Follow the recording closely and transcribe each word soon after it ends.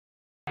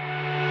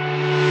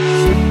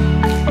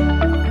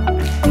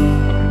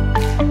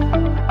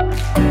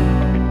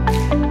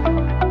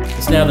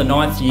now the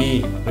 9th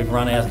year we've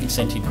run our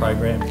incentive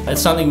program.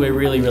 It's something we're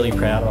really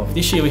proud of.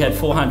 This year we had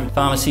 400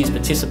 pharmacies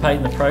participate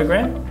in the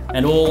program,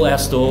 and all our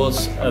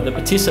stores that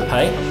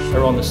participate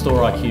are on the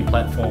Store IQ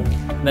platform.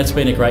 And that's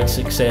been a great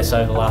success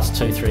over the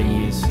last 2-3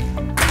 years.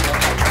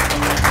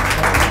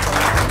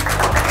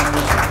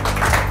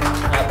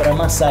 But I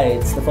must say,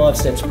 it's the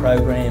 5STEPS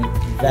program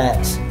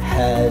that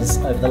has,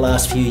 over the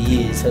last few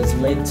years, has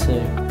led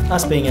to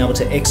us being able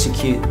to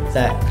execute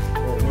that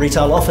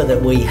retail offer that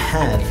we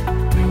have.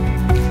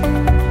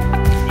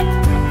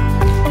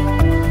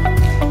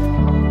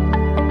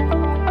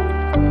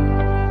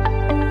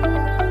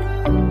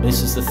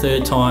 This is the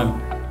 3rd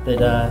time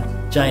that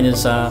Jane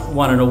has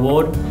won an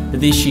award, but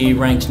this year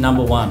ranked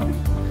 #1.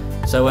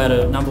 So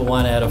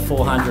 #1 out of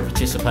 400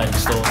 participating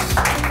stores.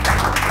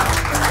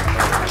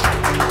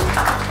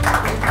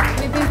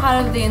 We've been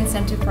part of the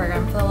incentive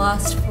program for the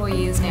last 4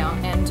 years now,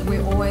 and we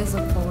always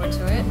look forward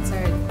to it, so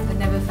it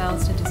never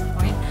fails to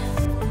disappoint.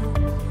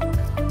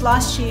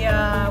 Last year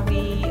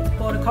we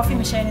bought a coffee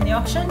machine in the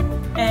auction,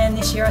 and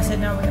this year I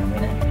said, no, we're going to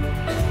win it.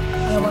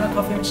 I want a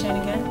coffee machine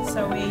again,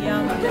 so we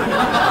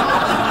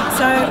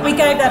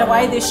gave that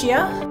away this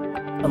year.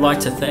 I'd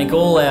like to thank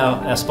all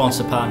our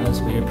sponsor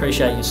partners. We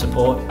appreciate your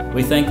support.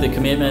 We thank the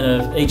commitment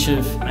of each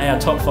of our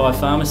top 5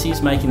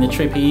 pharmacies making the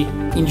trip here.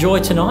 Enjoy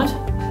tonight,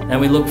 and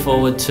we look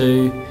forward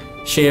to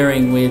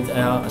sharing with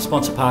our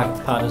sponsor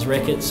partners,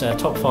 Reckitt's, our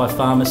top 5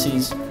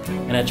 pharmacies,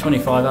 and our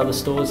 25 other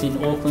stores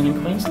in Auckland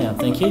and Queenstown.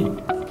 Thank you.